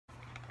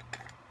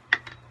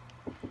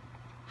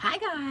Hi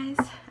guys,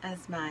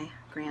 as my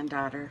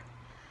granddaughter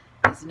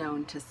is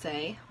known to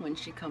say when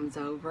she comes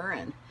over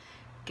and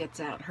gets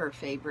out her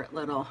favorite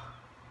little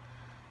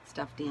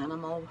stuffed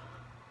animal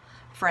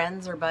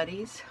friends or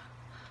buddies.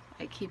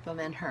 I keep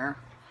them in her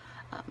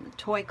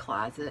toy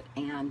closet,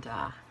 and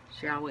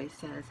she always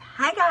says,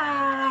 "Hi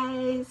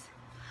guys,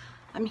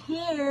 I'm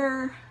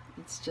here."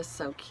 It's just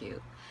so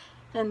cute.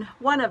 And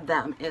one of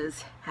them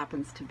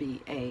happens to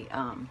be a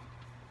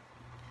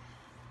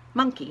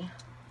monkey,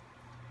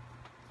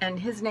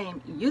 and his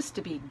name used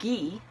to be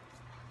Guy,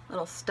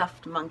 little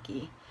stuffed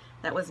monkey.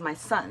 That was my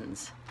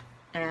son's,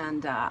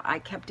 and I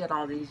kept it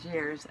all these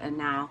years, and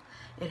now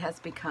it has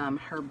become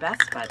her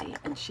best buddy,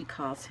 and she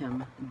calls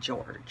him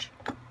George.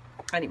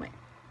 Anyway,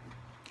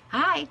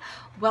 hi,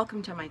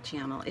 welcome to my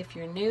channel. If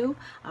you're new,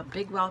 a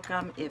big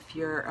welcome. If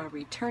you're a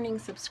returning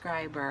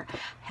subscriber,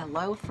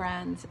 hello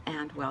friends,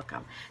 and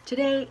welcome.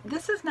 Today,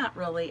 this is not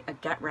really a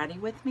get ready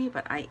with me,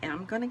 but I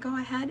am going to go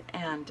ahead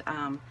and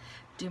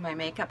do my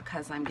makeup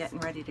because I'm getting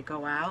ready to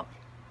go out.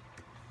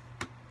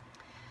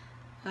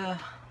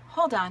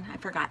 Hold on, I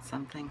forgot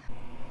something.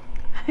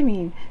 I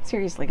mean,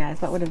 seriously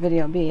guys, what would a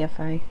video be if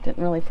I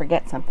didn't really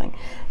forget something?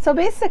 So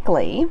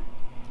basically,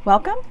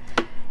 welcome.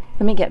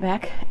 Let me get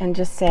back and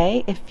just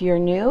say, if you're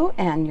new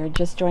and you're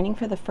just joining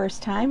for the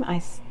first time,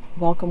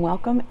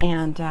 welcome.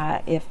 And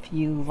if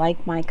you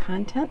like my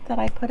content that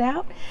I put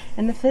out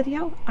in the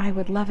video, I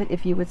would love it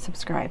if you would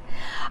subscribe.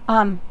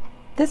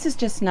 This is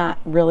just not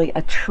really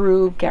a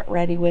true get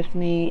ready with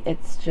me.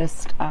 It's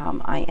just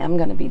I am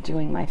going to be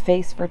doing my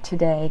face for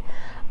today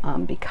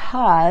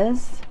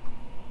because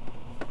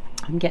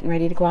I'm getting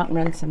ready to go out and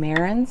run some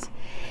errands,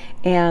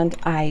 and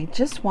I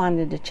just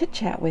wanted to chit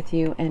chat with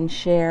you and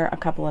share a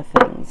couple of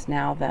things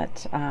now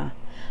that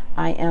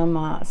I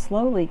am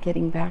slowly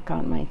getting back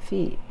on my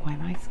feet. Boy,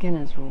 my skin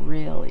is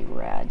really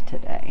red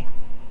today.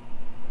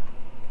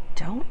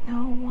 Don't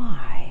know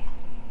why.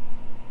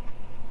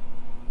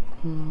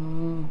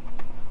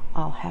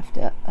 I'll have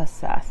to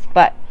assess,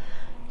 but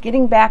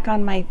getting back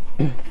on my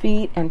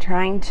feet and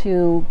trying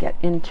to get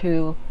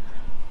into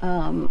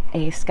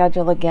a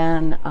schedule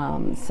again.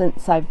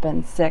 Since I've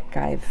been sick,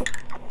 I've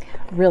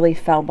really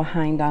fell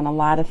behind on a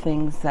lot of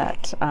things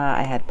that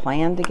I had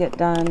planned to get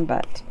done,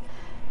 but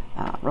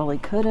really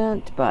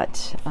couldn't.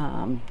 But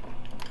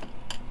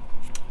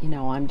you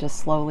know, I'm just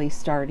slowly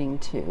starting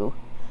to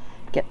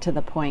get to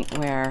the point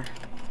where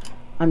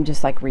I'm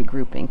just like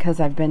regrouping, because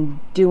I've been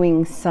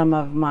doing some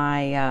of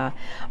my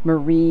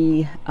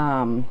Marie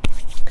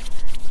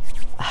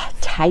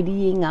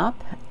tidying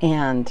up,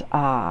 and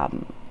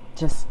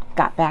just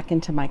got back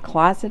into my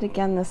closet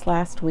again this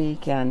last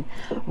week and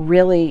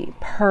really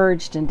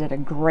purged and did a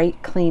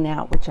great clean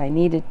out, which I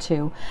needed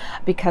to,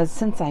 because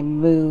since I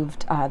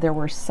moved, there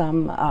were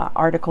some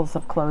articles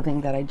of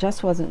clothing that I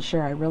just wasn't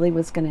sure I really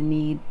was going to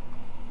need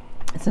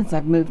since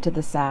I've moved to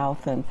the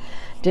South, and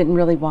didn't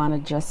really want to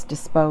just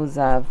dispose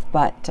of,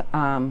 but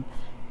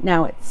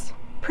now it's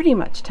pretty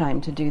much time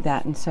to do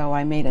that. And so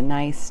I made a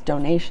nice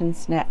donation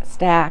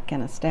stack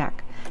and a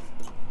stack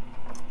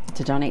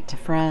to donate to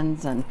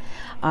friends, and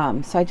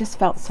so I just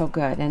felt so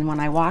good. And when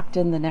I walked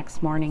in the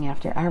next morning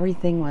after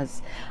everything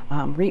was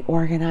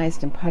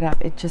reorganized and put up,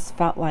 it just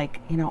felt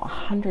like, you know,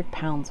 100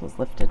 pounds was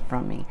lifted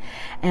from me.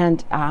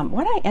 And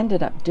what I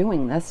ended up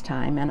doing this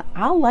time, and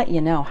I'll let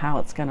you know how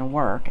it's going to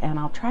work, and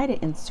I'll try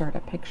to insert a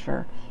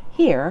picture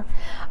here.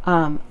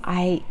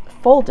 I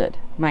folded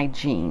my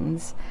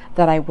jeans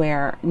that I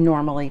wear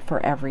normally for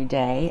every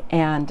day,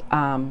 and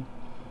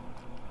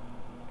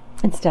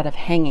instead of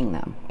hanging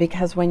them,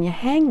 because when you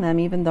hang them,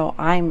 even though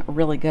I'm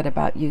really good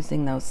about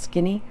using those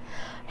skinny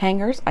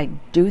hangers, I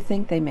do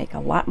think they make a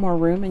lot more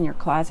room in your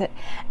closet.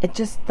 It's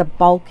just the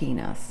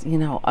bulkiness, you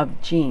know,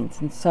 of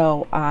jeans. And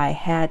so I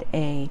had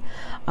a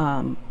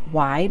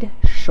wide,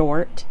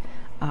 short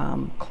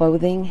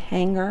clothing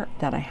hanger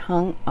that I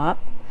hung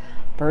up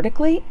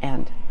vertically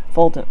and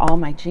folded all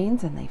my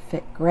jeans, and they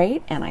fit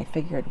great. And I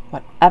figured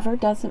whatever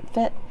doesn't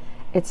fit,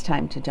 it's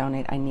time to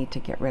donate. I need to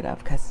get rid of,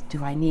 because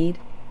do I need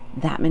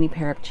that many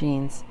pair of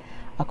jeans?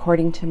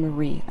 According to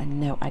Marie,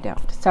 no, I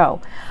don't. So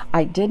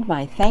I did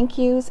my thank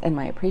yous and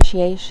my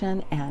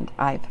appreciation, and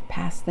I've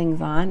passed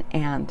things on,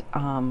 and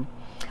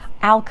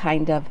I'll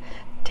kind of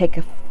take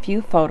a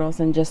few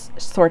photos and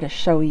just sort of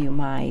show you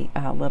my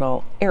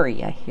little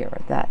area here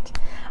that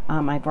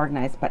I've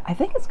organized. But I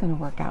think it's going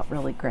to work out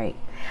really great.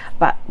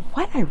 But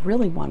what I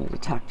really wanted to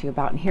talk to you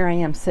about, and here I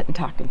am sitting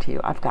talking to you,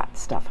 I've got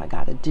stuff I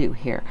got to do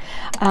here.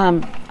 I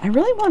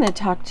really want to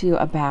talk to you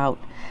about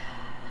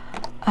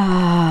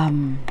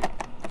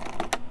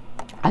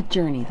a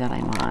journey that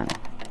I'm on,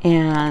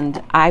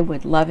 and I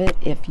would love it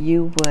if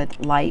you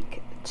would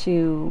like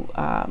to,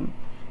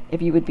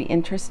 if you would be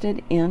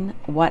interested in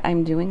what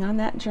I'm doing on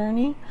that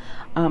journey.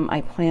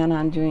 I plan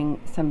on doing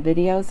some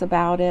videos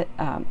about it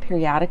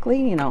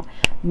periodically, you know,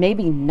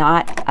 maybe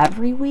not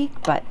every week,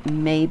 but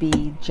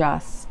maybe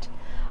just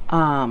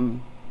you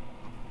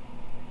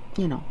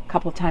know, a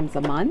couple times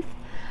a month.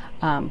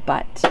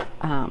 But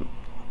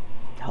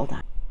hold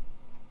on.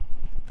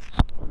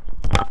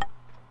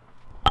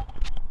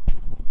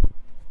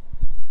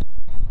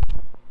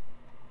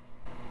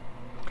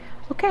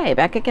 Okay,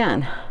 back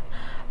again.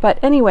 But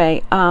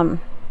anyway,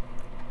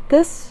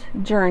 this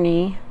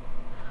journey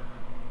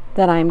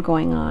that I'm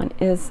going on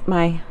is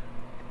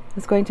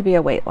going to be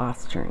a weight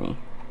loss journey.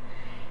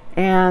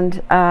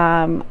 And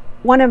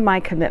one of my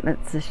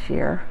commitments this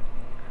year,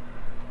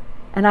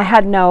 and I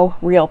had no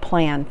real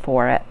plan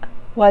for it,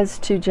 was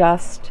to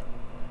just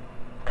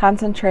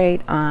concentrate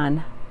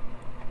on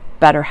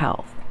better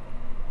health.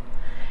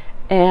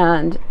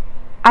 And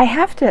I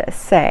have to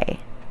say,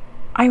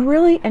 I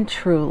really and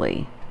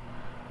truly,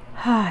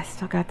 I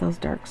still got those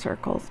dark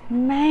circles.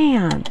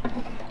 Man,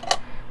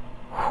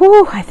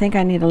 whew, I think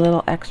I need a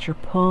little extra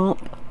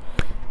pump.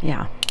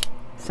 Yeah,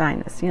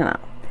 sinus, you know.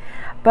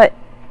 But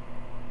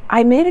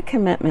I made a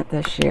commitment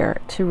this year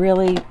to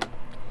really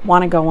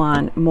want to go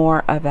on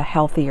more of a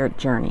healthier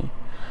journey.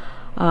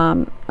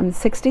 I'm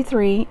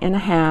 63 and a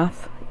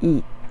half,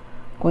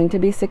 going to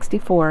be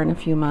 64 in a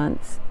few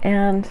months.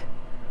 And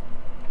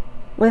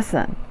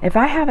listen, if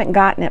I haven't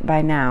gotten it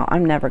by now,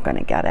 I'm never going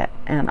to get it.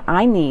 And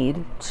I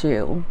need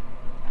to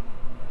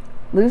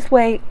lose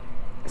weight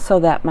so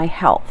that my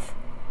health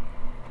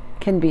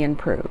can be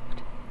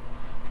improved.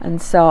 And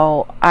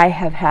so I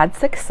have had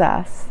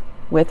success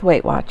with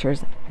Weight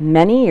Watchers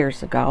many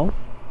years ago.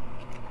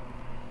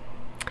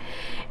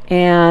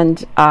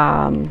 And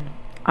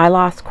I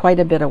lost quite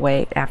a bit of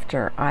weight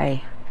after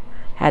I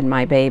had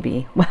my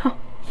baby. Well,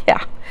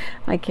 yeah,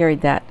 I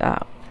carried that.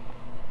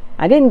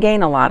 I didn't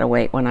gain a lot of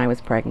weight when I was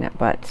pregnant,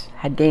 but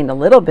had gained a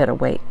little bit of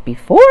weight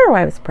before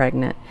I was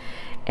pregnant.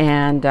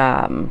 And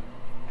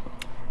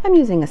I'm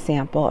using a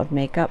sample of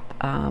makeup.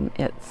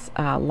 It's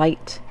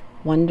Light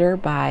Wonder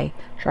by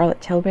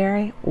Charlotte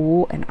Tilbury.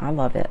 Ooh, and I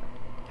love it.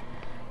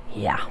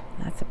 Yeah,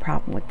 that's the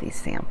problem with these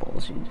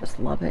samples. You just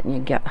love it and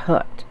you get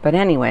hooked. But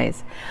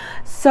anyways,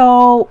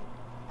 so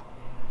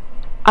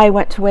I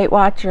went to Weight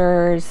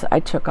Watchers.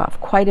 I took off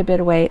quite a bit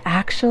of weight.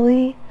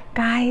 Actually,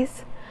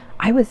 guys,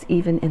 I was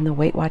even in the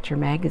Weight Watcher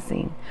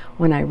magazine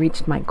when I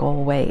reached my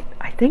goal weight.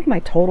 I think my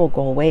total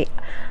goal weight,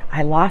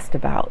 I lost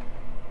about,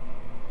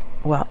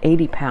 well,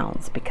 80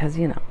 pounds because,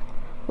 you know,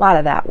 a lot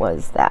of that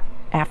was that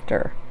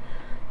after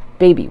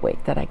baby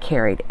weight that I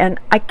carried. And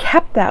I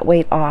kept that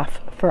weight off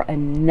for a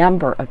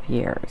number of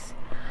years.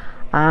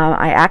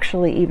 I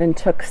actually even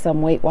took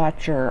some Weight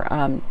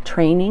Watcher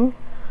training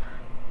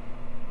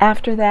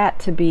after that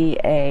to be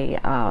a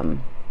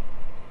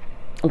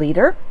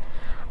leader.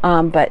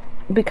 But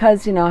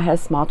because, you know, I had a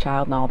small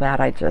child and all that,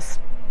 I just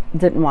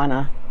didn't want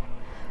to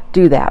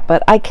do that.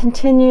 But I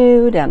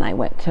continued and I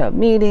went to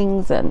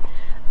meetings and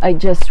I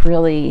just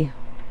really,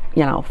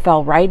 you know,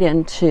 fell right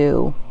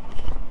into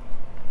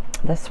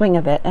the swing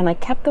of it, and I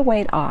kept the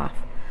weight off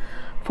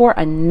for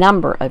a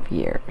number of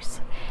years.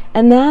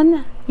 And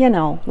then, you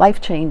know, life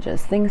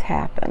changes, things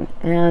happen,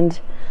 and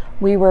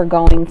we were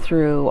going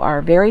through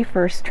our very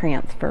first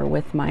transfer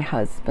with my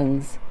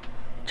husband's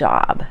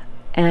job.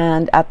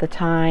 And at the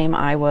time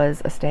I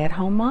was a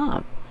stay-at-home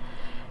mom.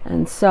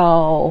 And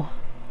so,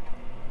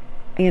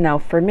 you know,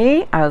 for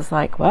me, I was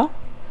like, well,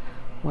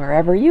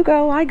 wherever you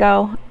go, I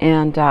go.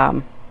 And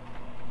I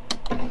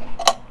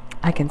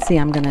can see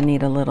I'm going to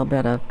need a little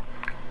bit of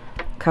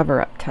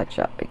cover-up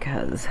touch-up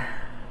because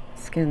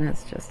skin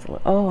is just a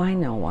little, oh, I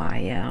know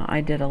why. Yeah,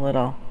 I did a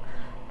little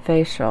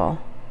facial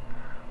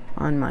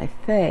on my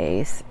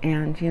face,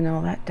 and you know,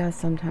 that does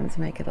sometimes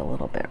make it a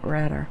little bit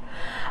redder.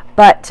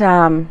 But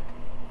so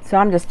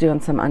I'm just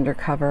doing some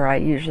undercover. I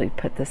usually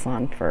put this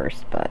on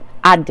first, but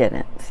I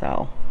didn't.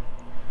 So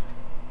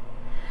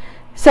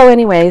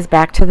anyways,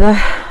 back to the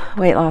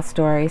weight loss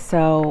story.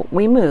 So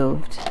we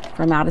moved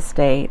from out of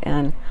state,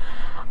 and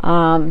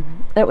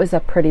it was a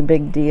pretty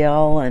big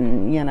deal.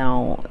 And you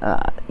know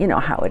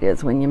how it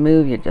is when you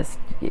move.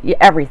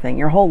 Everything,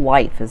 your whole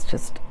life is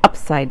just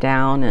upside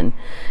down, and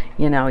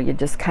you know, you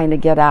just kind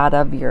of get out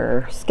of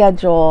your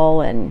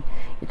schedule and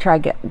you try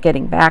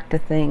getting back to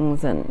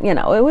things. And you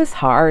know, it was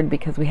hard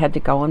because we had to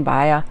go and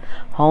buy a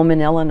home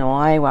in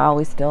Illinois while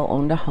we still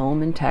owned a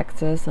home in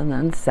Texas, and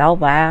then sell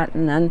that,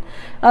 and then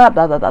blah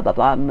blah blah blah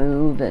blah,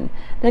 move, and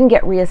then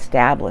get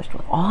reestablished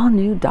with all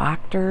new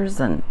doctors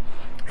and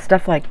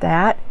stuff like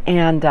that.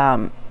 And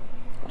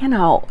you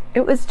know,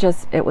 it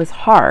was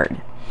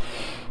hard.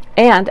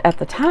 And at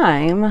the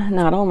time,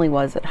 not only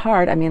was it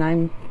hard, I mean,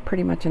 I'm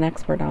pretty much an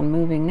expert on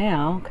moving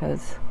now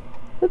because,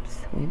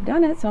 oops, we've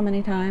done it so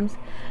many times.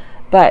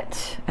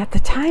 But at the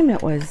time,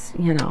 it was,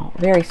 you know,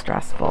 very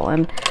stressful.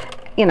 And,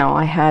 you know,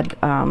 I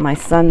had my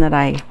son that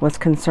I was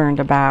concerned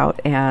about,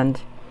 and,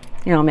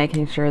 you know,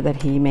 making sure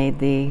that he made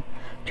the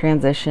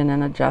transition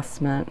and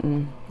adjustment,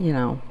 and, you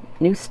know,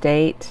 new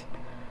state,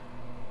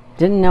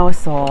 didn't know a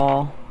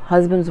soul,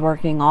 husband's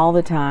working all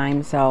the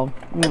time, so,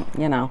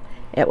 you know,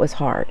 it was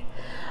hard.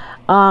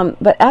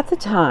 But at the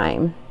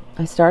time,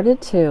 I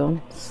started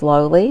to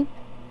slowly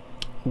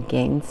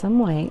gain some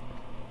weight.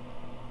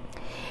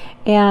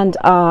 And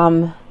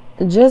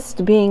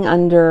just being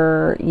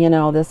under, you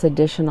know, this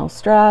additional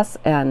stress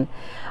and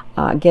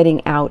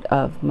getting out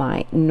of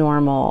my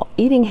normal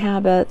eating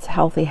habits,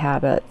 healthy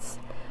habits,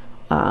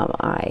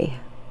 I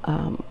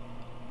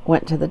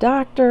went to the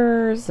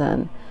doctors,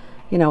 and,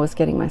 was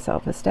getting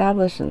myself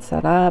established and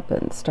set up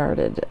and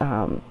started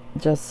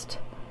just,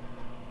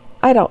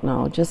 I don't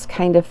know, just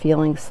kind of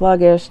feeling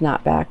sluggish,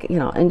 not back,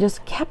 and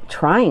just kept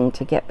trying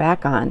to get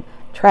back on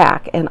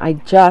track, and I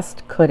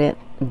just couldn't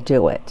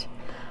do it.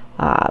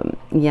 I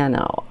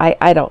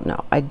don't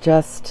know.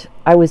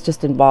 I was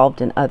just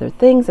involved in other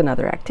things and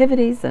other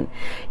activities, and,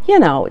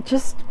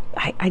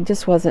 I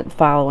just wasn't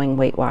following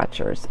Weight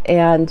Watchers.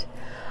 And,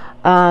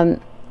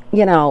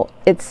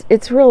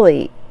 it's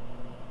really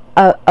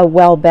a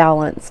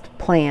well-balanced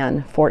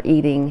plan for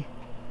eating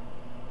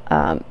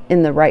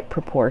in the right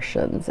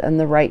proportions and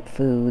the right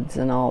foods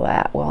and all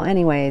that. Well,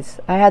 anyways,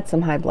 I had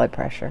some high blood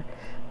pressure.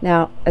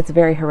 Now, it's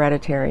very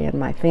hereditary in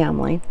my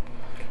family,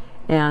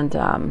 and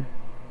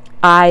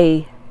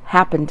I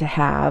happened to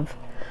have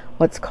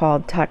what's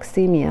called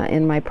toxemia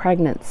in my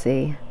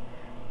pregnancy,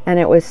 and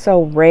it was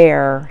so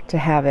rare to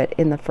have it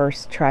in the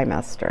first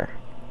trimester,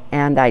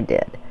 and I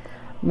did.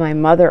 My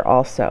mother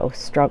also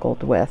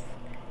struggled with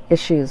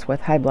issues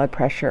with high blood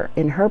pressure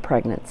in her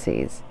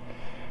pregnancies.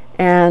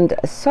 And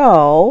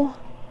so,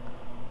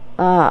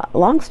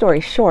 long story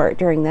short,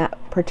 during that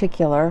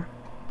particular,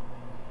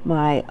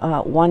 my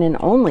one and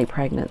only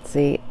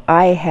pregnancy,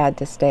 I had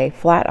to stay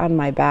flat on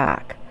my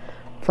back.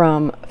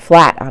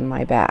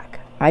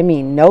 I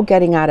mean, no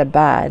getting out of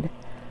bed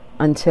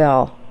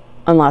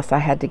unless I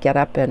had to get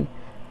up and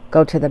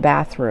go to the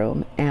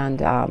bathroom,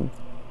 and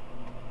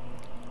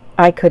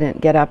I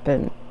couldn't get up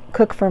and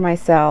cook for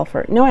myself,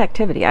 or no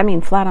activity. I mean,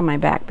 flat on my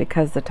back,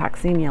 because the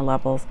toxemia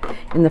levels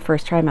in the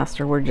first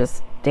trimester were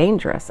just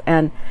dangerous,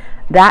 and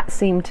that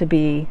seemed to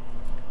be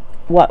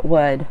what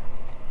would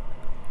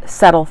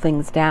settle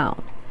things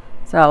down.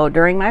 So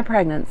during my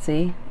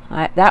pregnancy,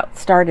 that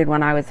started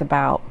when I was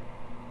about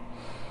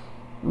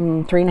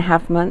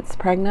 3.5 months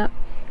pregnant,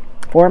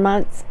 4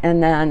 months,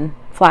 and then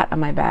flat on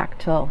my back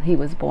till he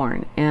was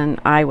born. And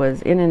I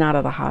was in and out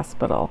of the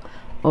hospital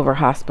over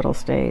hospital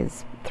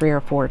stays 3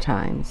 or 4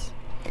 times.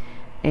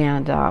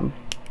 And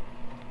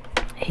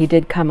he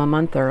did come a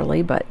month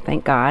early, but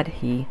thank God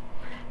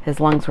his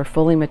lungs were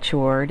fully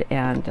matured,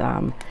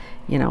 and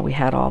we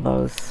had all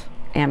those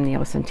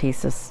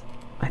amniocentesis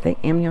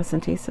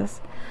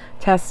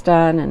tests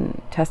done,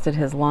 and tested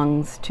his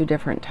lungs 2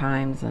 different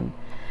times, and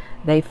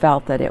they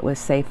felt that it was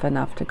safe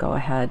enough to go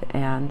ahead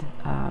and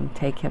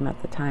take him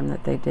at the time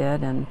that they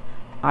did, and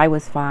I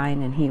was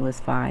fine and he was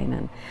fine.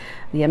 And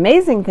the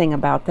amazing thing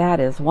about that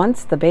is,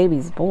 once the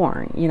baby's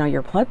born,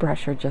 your blood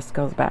pressure just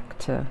goes back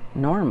to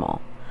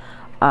normal.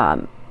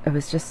 It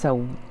was just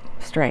so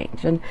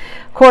strange. And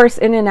of course,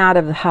 in and out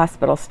of the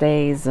hospital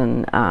stays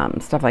and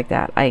stuff like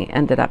that, I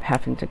ended up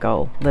having to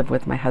go live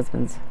with my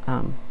husband's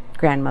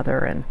grandmother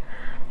and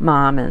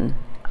mom and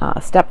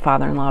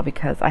stepfather-in-law,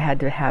 because I had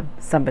to have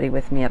somebody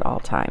with me at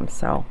all times.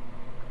 So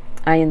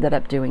I ended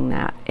up doing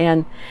that.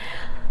 And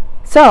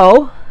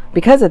so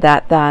because of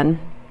that, then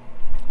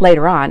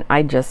later on,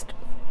 I just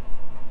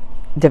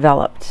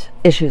developed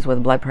issues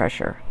with blood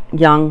pressure.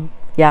 Young,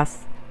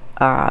 yes.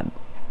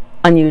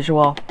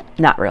 Unusual,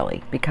 not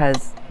really,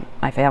 because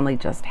my family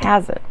just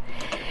has it.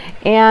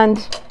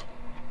 And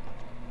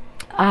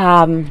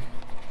then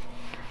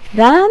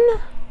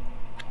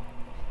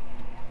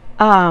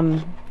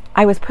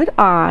I was put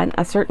on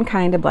a certain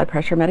kind of blood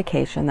pressure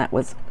medication that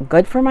was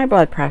good for my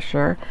blood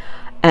pressure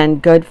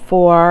and good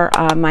for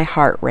my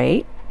heart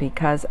rate,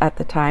 because at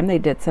the time they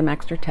did some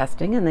extra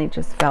testing, and they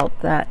just felt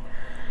that,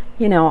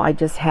 I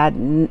just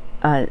had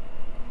a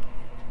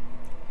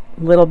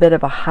little bit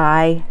of a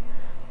high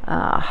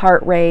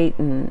heart rate,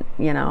 and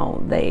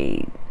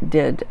they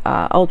did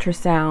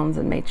ultrasounds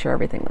and made sure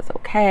everything was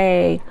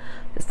okay,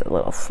 just a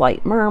little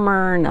slight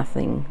murmur,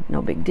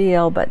 no big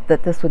deal, but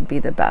that this would be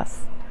the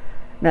best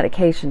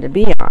medication to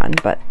be on.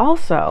 But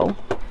also,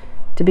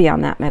 to be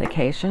on that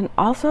medication,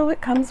 also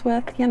it comes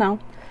with,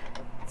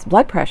 it's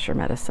blood pressure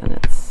medicine.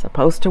 It's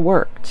supposed to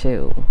work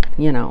to,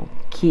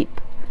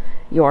 keep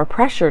your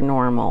pressure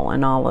normal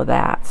and all of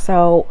that.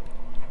 So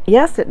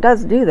yes, it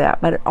does do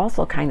that, but it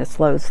also kind of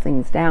slows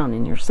things down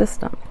in your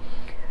system.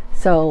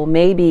 So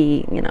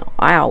maybe,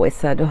 I always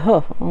said,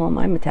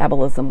 my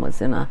metabolism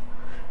was in a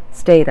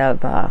state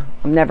of, I've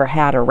never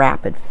had a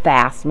rapid,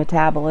 fast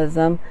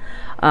metabolism,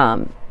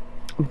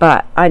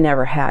 but I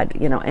never had,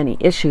 any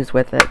issues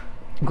with it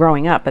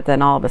growing up. But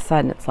then all of a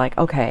sudden it's like,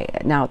 okay,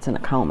 now it's in a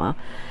coma.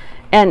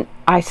 And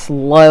I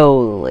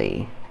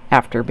slowly,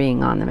 after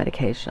being on the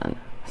medication,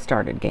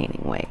 started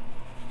gaining weight.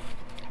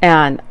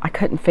 And I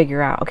couldn't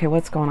figure out, okay,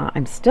 what's going on?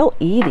 I'm still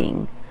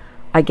eating,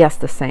 I guess,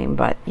 the same,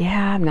 but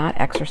yeah, I'm not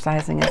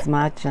exercising as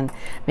much, and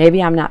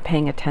maybe I'm not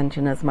paying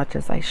attention as much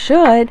as I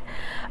should.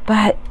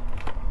 But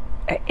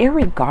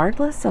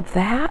irregardless of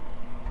that,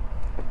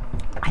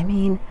 I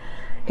mean,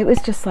 it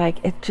was just like,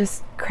 it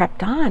just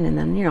crept on. And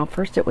then,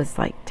 first it was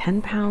like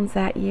 10 pounds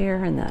that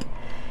year, and then,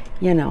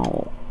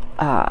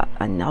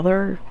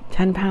 another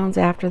 10 pounds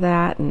after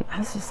that. And I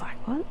was just like,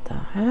 what the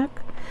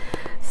heck?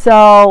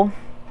 So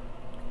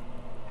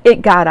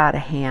it got out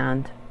of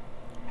hand,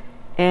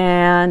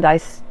 And I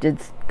did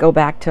go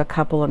back to a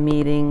couple of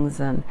meetings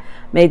and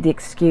made the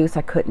excuse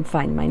I couldn't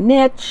find my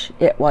niche.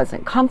 It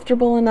wasn't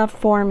comfortable enough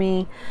for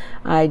me.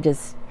 I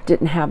just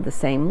didn't have the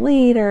same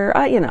leader,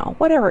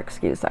 whatever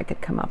excuse I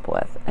could come up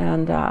with.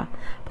 And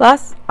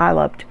plus, I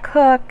love to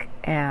cook,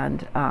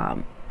 and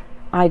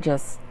I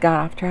just got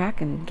off track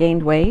and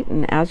gained weight.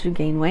 And as you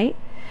gain weight,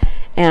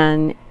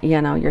 and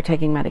you're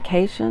taking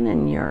medication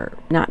and you're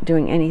not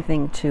doing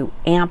anything to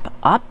amp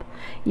up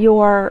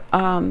your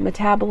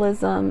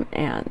metabolism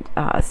and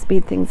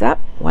speed things up,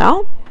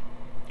 well,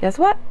 guess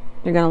what?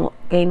 You're going to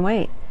gain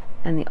weight.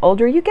 And the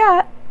older you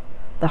get,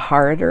 the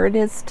harder it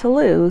is to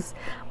lose.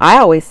 I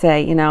always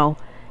say,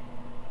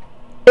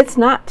 it's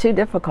not too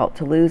difficult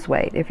to lose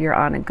weight if you're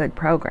on a good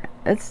program.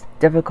 It's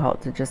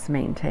difficult to just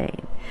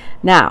maintain.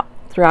 Now,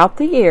 throughout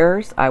the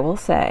years, I will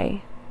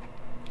say,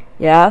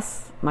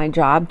 yes, my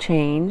job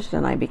changed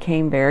and I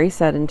became very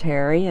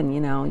sedentary, and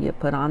you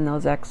put on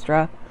those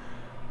extra,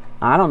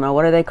 I don't know,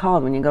 what are they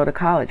called when you go to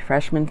college?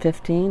 Freshman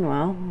 15?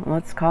 Well,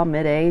 let's call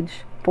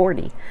mid-age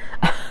 40.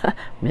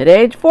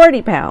 Mid-age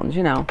 40 pounds,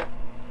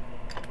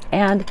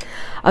 And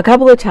a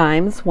couple of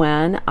times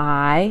when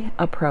I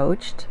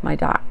approached my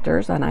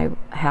doctors, and I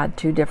had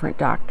 2 different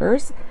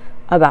doctors,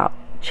 about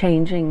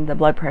changing the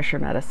blood pressure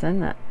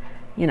medicine that,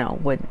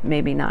 would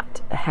maybe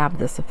not have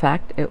this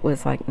effect, it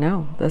was like,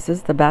 no, this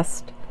is the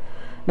best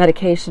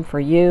medication for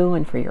you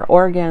and for your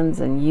organs,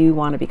 and you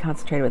want to be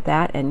concentrated with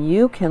that, and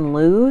you can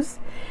lose.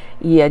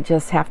 You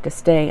just have to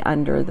stay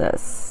under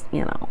this,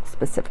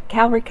 specific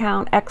calorie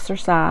count,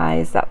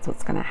 exercise. That's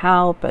what's going to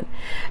help. And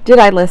did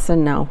I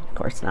listen? No, of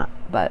course not.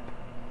 But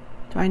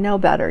do I know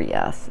better?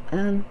 Yes.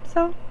 And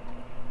so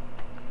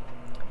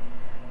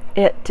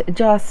it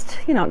just,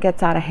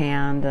 gets out of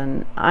hand.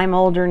 And I'm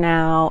older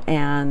now,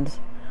 and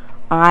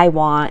I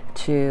want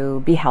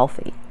to be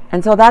healthy.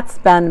 And so that's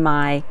been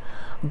my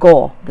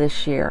goal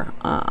this year.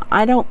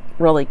 I don't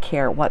really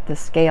care what the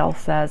scale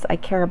says. I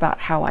care about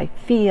how I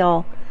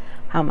feel,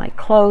 how my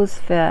clothes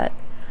fit.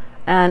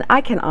 And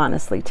I can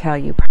honestly tell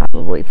you,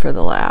 probably for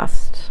the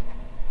last,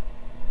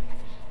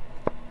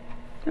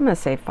 I'm going to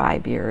say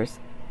 5 years,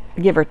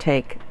 give or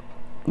take,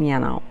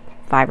 5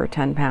 or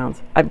 10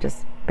 pounds, I've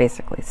just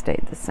basically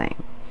stayed the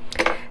same.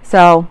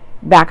 So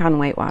back on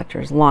Weight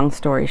Watchers, long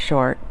story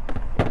short,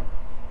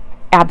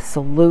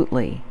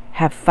 absolutely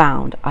have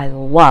found I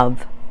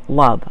love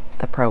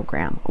the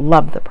program.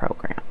 Love the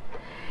program.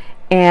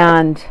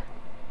 And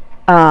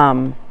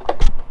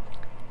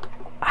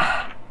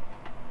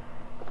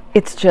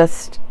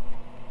it's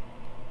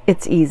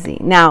easy.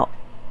 Now,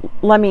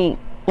 let me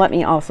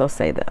also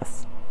say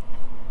this.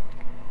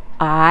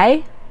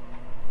 I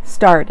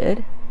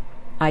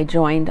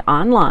joined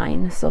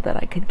online so that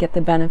I could get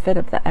the benefit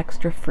of the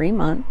extra free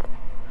month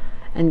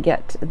and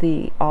get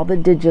all the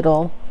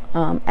digital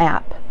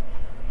app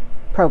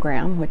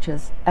program, which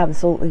is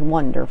absolutely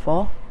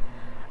wonderful.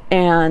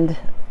 And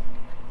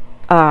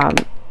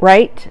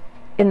right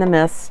in the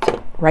midst,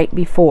 right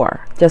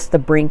before, just the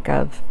brink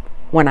of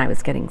when I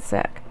was getting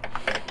sick.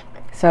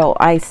 So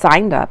I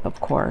signed up, of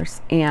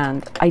course,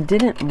 and I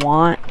didn't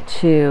want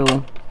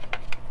to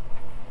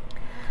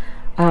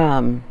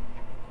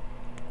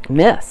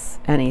miss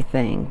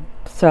anything.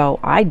 So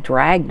I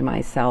dragged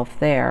myself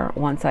there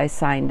once I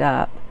signed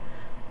up.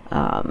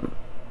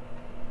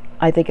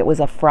 I think it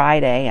was a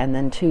Friday, and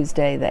then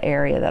Tuesday the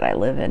area that I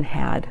live in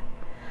had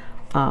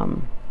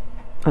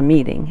a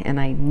meeting, and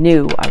I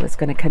knew I was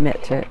going to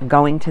commit to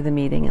going to the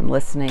meeting and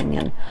listening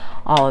and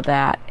all of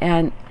that.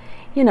 And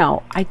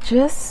I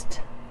just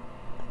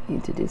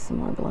need to do some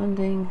more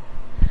blending.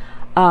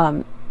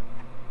 I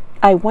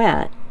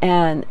went,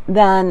 and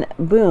then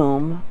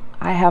boom,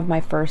 I have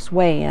my first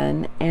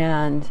weigh-in,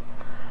 and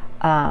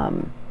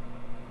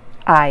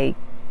I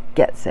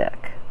get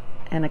sick.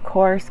 And of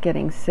course,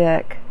 getting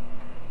sick,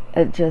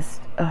 it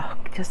just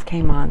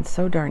came on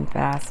so darn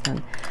fast.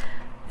 And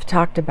I've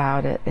talked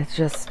about it. It's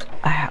just,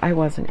 I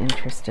wasn't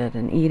interested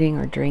in eating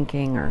or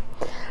drinking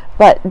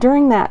but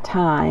during that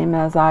time,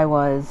 as I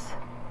was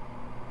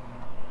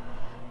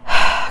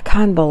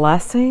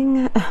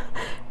convalescing,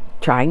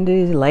 trying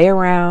to lay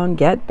around,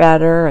 get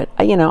better,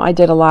 I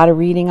did a lot of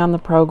reading on the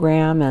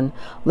program and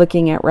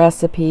looking at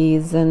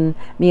recipes and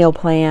meal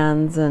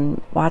plans and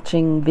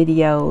watching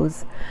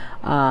videos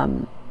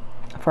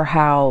for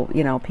how,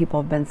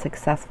 people have been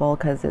successful,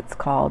 because it's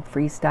called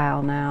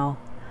freestyle now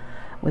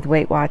with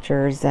Weight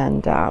Watchers.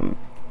 And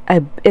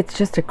it's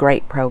just a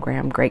great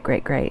program,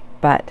 great.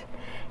 But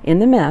in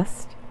the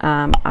midst,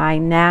 I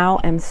now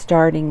am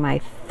starting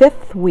my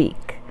 5th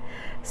week.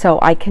 So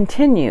I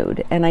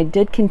continued, and I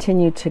did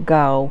continue to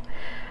go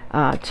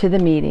to the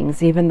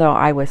meetings, even though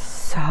I was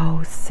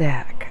so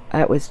sick.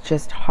 It was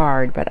just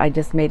hard, but I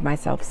just made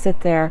myself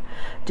sit there,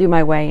 do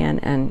my weigh-in,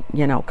 and,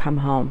 come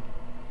home.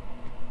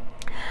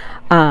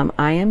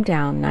 I am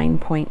down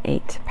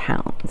 9.8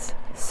 pounds.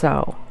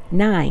 So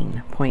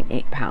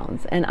 9.8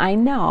 pounds. And I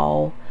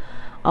know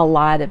a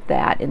lot of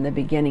that in the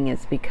beginning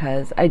is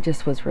because I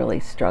just was really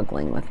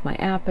struggling with my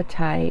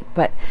appetite.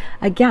 But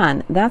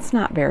again, that's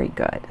not very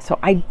good. So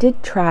I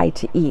did try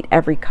to eat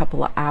every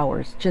couple of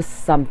hours,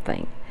 just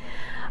something.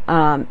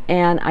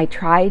 And I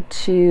tried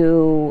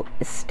to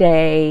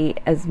stay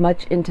as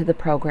much into the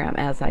program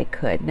as I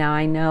could. Now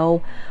I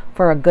know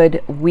for a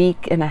good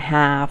week and a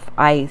half,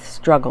 I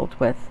struggled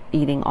with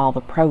eating all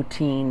the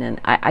protein, and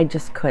I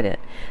just couldn't.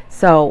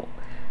 So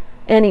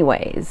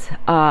anyways,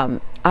 I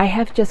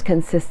have just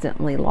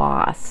consistently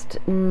lost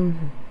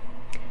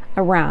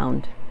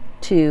around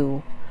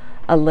 2,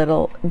 a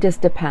little,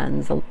 just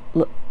depends,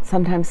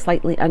 sometimes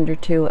slightly under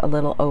 2, a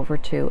little over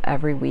 2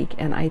 every week.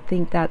 And I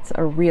think that's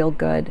a real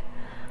good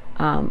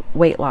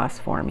weight loss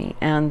for me.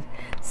 And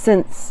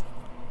since,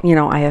 you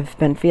know, I have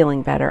been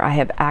feeling better, I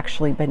have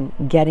actually been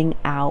getting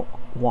out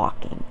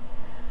walking.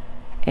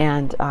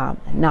 And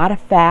not a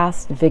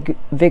fast,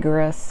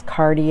 vigorous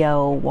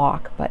cardio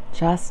walk, but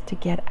just to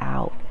get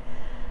out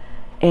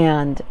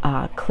and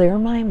clear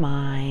my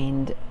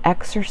mind,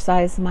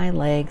 exercise my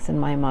legs and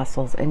my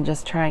muscles, and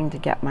just trying to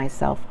get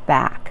myself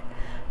back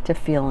to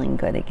feeling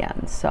good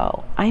again.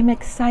 So I'm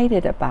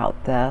excited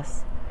about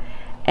this,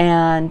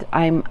 and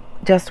I'm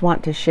just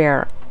want to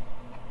share,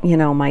 you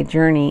know, my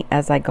journey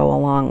as I go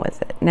along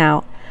with it.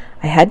 Now,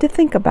 I had to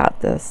think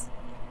about this,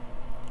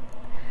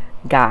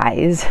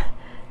 guys,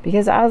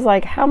 because I was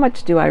like, how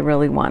much do I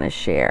really want to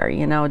share?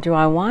 You know, do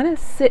I want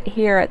to sit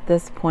here at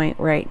this point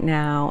right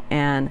now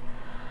and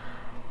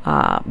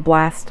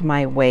blast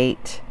my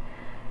weight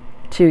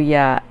to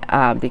you,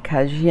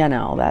 because, you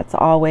know, that's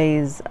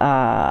always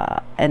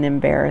an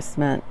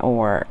embarrassment,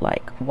 or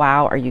like,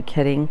 wow, are you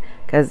kidding?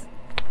 Because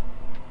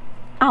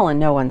I'll in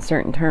no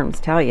uncertain terms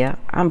tell you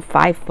I'm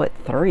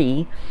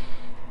 5'3"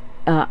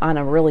 on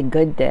a really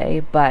good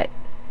day, but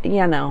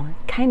you know,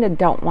 kind of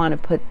don't want to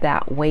put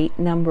that weight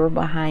number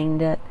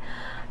behind it.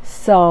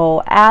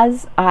 So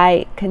as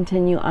I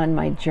continue on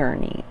my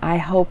journey, I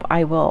hope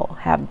I will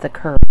have the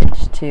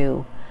courage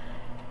to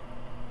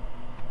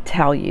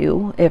tell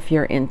you, if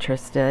you're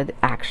interested,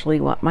 actually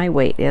what my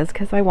weight is,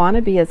 because I want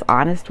to be as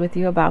honest with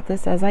you about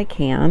this as I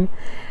can.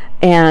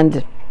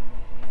 And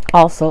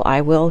also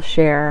I will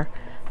share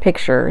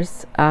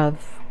pictures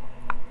of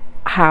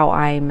how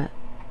I'm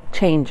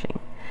changing.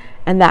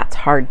 And that's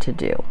hard to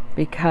do,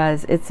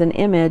 because it's an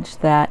image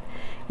that,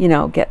 you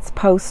know, gets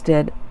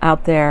posted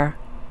out there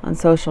on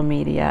social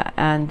media,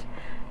 and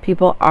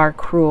people are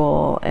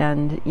cruel,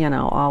 and, you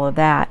know, all of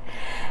that.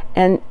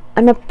 And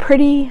I'm a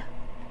pretty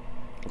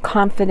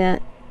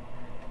confident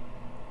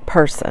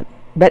person,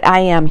 but I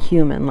am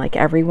human like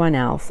everyone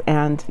else,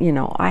 and, you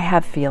know, I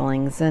have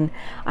feelings, and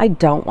I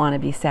don't want to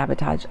be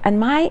sabotaged. And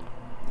my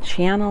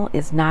channel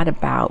is not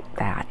about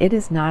that. It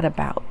is not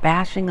about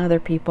bashing other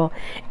people.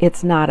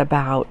 It's not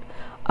about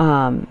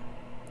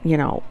you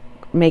know,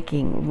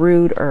 making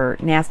rude or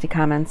nasty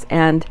comments.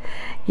 And,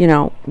 you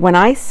know, when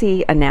I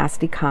see a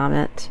nasty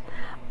comment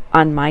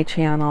on my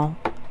channel,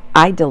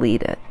 I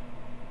delete it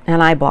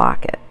and I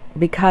block it,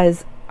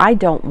 because I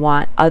don't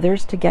want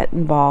others to get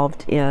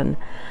involved in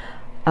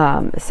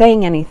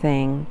saying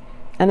anything.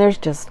 And there's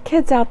just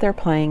kids out there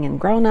playing, and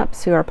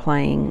grown-ups who are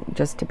playing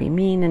just to be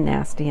mean and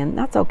nasty, and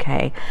that's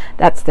okay.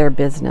 That's their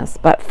business.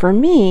 But for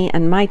me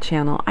and my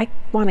channel, I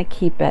want to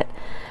keep it,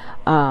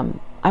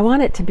 I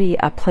want it to be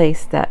a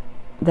place that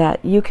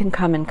you can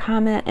come and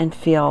comment and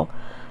feel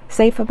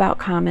safe about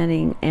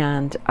commenting,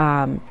 and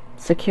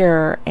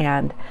secure,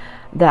 and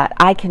that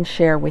I can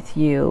share with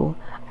you,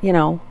 you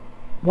know,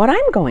 what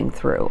I'm going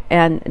through,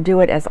 and do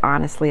it as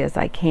honestly as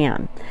I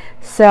can.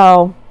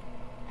 So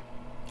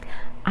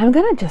I'm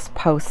going to just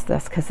post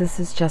this, because this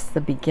is just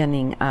the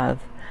beginning of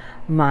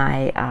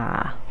my,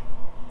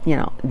 you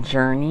know,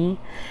 journey.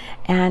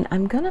 And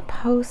I'm going to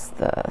post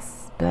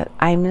this, but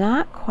I'm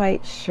not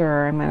quite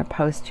sure I'm going to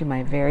post you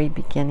my very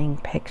beginning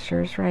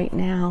pictures right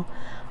now.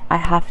 I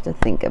have to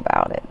think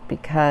about it,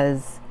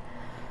 because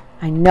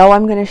I know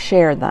I'm going to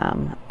share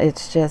them.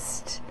 It's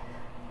just,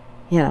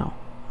 you know,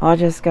 I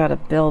just got to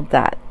build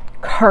that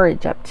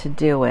courage up to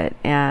do it.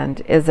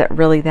 And is it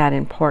really that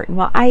important?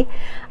 Well, I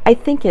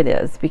think it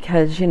is,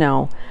 because, you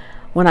know,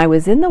 when I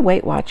was in the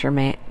Weight Watcher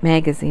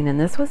magazine, and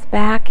this was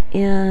back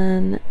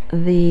in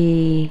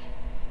the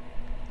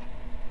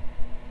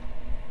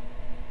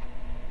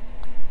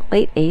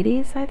late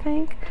 80s, I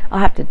think. I'll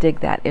have to dig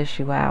that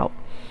issue out,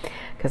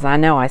 because I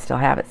know I still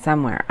have it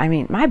somewhere. I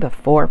mean, my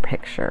before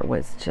picture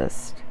was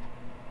just,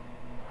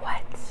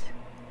 what?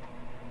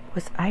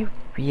 Was I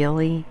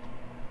really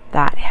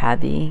that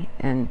heavy?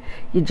 And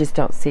you just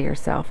don't see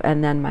yourself.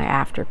 And then my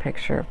after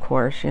picture, of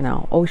course, you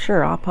know, oh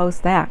sure, I'll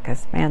post that,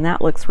 because man,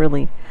 that looks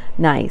really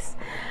nice.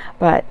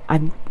 But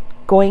I'm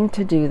going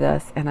to do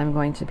this, and I'm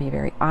going to be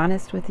very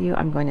honest with you.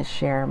 I'm going to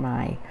share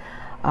my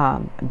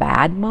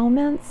bad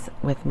moments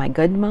with my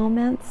good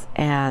moments,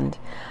 and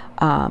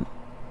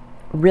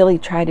really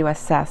try to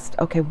assess,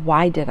 okay,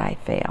 why did I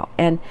fail?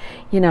 And,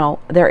 you know,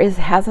 there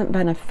hasn't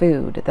been a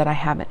food that I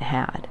haven't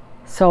had.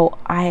 So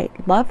I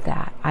love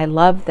that. I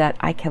love that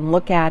I can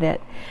look at it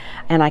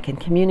and I can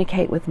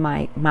communicate with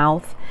my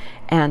mouth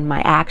and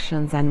my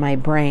actions and my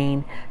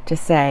brain to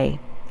say,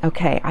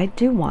 okay, I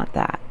do want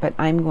that, but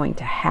I'm going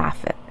to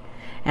half it.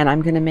 And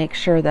I'm going to make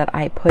sure that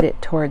I put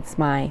it towards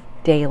my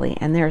daily.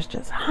 And there's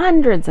just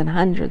hundreds and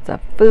hundreds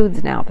of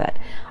foods now that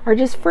are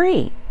just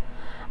free.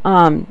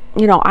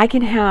 You know, I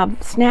can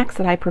have snacks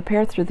that I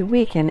prepare through the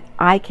week, and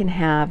I can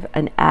have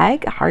an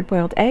egg, a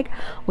hard-boiled egg,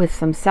 with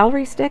some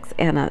celery sticks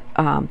and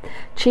a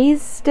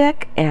cheese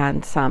stick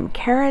and some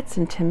carrots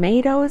and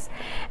tomatoes,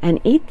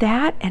 and eat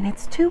that, and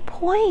it's 2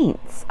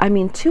 points. I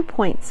mean, 2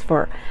 points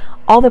for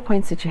all the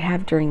points that you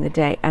have during the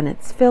day, and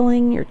it's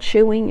filling, you're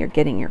chewing, you're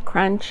getting your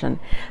crunch, and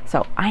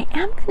so I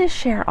am going to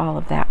share all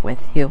of that with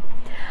you.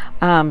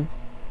 But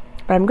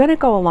I'm going to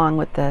go along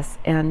with this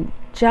and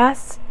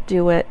just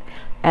do it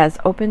as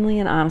openly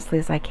and honestly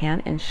as I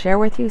can and share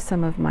with you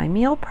some of my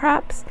meal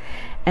preps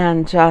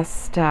and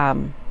just,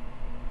 you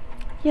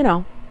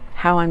know,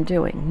 how I'm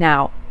doing.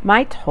 Now,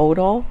 my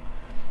total,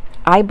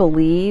 I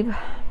believe,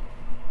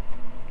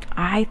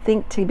 I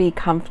think to be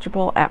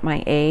comfortable at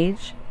my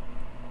age,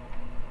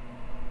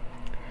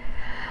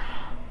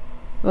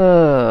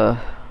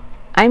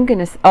 I'm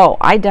going to,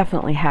 I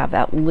definitely have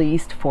at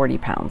least 40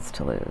 pounds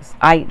to lose.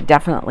 I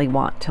definitely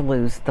want to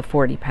lose the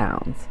 40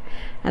 pounds.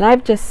 And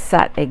I've just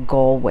set a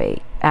goal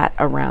weight at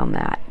around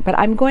that. But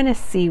I'm going to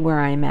see where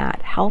I'm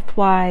at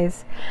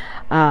health-wise,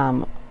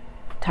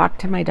 talk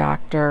to my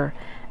doctor,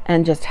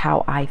 and just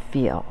how I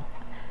feel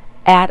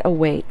at a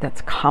weight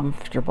that's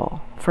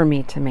comfortable for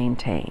me to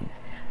maintain.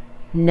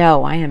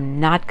 No, I am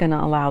not going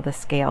to allow the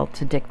scale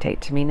to dictate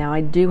to me. Now,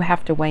 I do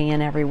have to weigh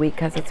in every week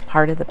because it's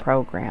part of the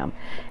program.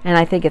 And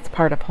I think it's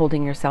part of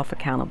holding yourself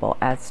accountable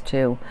as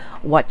to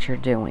what you're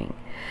doing.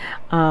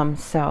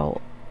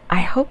 So I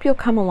hope you'll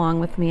come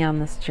along with me on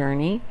this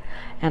journey.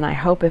 And I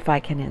hope if I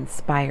can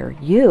inspire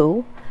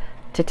you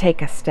to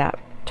take a step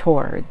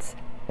towards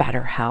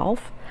better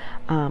health,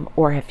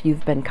 or if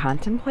you've been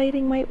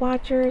contemplating Weight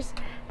Watchers,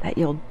 that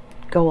you'll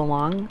go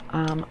along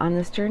on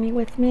this journey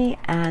with me,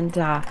 and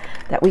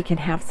that we can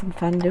have some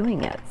fun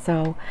doing it.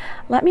 So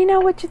let me know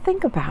what you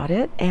think about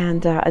it,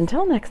 and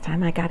until next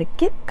time, I gotta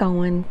get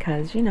going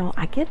because, you know,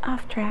 I get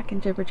off track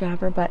and jibber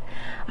jabber, but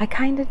I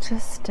kind of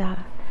just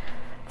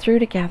threw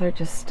together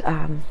just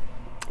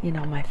you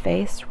know, my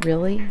face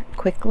really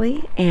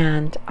quickly,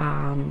 and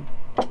of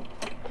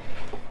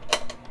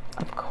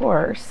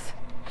course,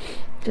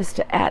 just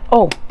to add,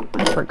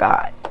 I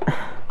forgot.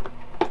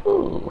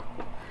 Ooh,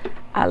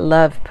 I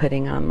love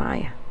putting on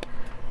my,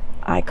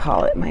 I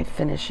call it my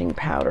finishing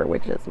powder,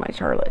 which is my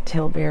Charlotte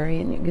Tilbury,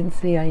 and you can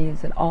see I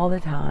use it all the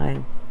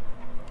time.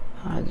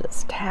 I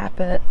just tap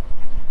it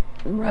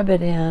and rub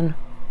it in.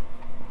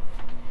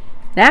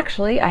 And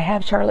actually, I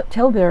have Charlotte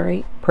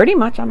Tilbury pretty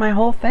much on my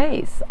whole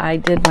face. I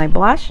did my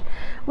blush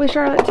with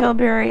Charlotte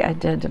Tilbury. I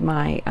did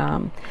my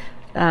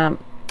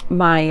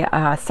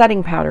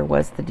setting powder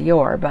was the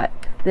Dior, but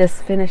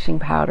this finishing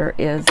powder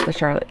is the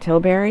Charlotte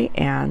Tilbury,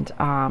 and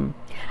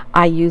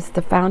I used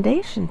the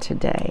foundation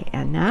today.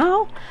 And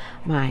now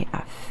my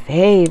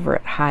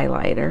favorite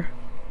highlighter,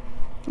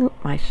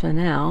 my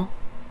Chanel,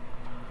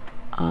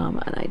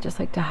 and I just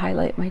like to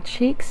highlight my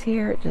cheeks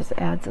here. It just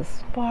adds a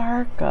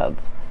spark of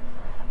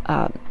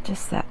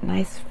just that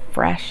nice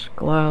fresh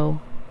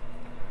glow.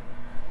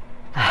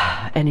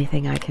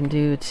 Anything I can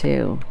do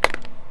to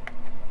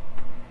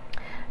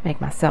make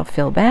myself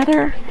feel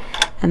better.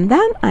 And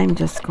then I'm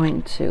just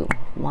going to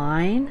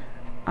line.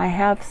 I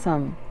have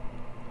some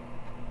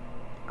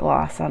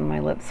gloss on my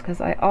lips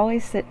because I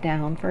always sit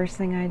down. First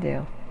thing I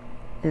do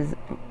is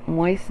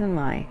moisten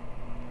my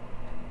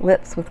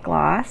lips with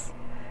gloss,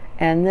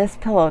 and this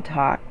Pillow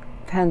Talk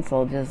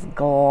pencil just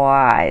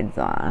glides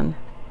on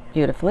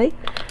beautifully.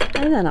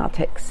 And then I'll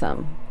take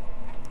some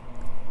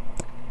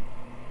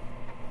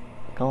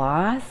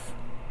gloss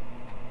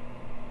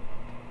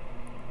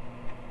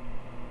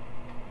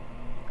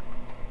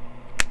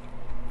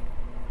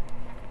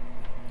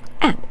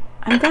and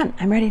I'm done.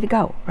 I'm ready to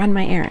go run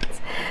my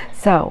errands.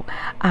 So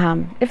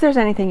if there's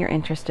anything you're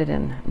interested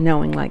in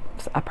knowing, like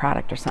a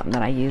product or something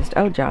that I used,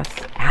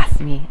 just ask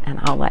me and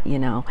I'll let you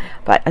know.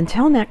 But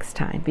until next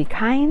time, be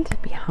kind,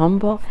 be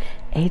humble,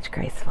 age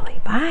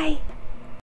gracefully. Bye.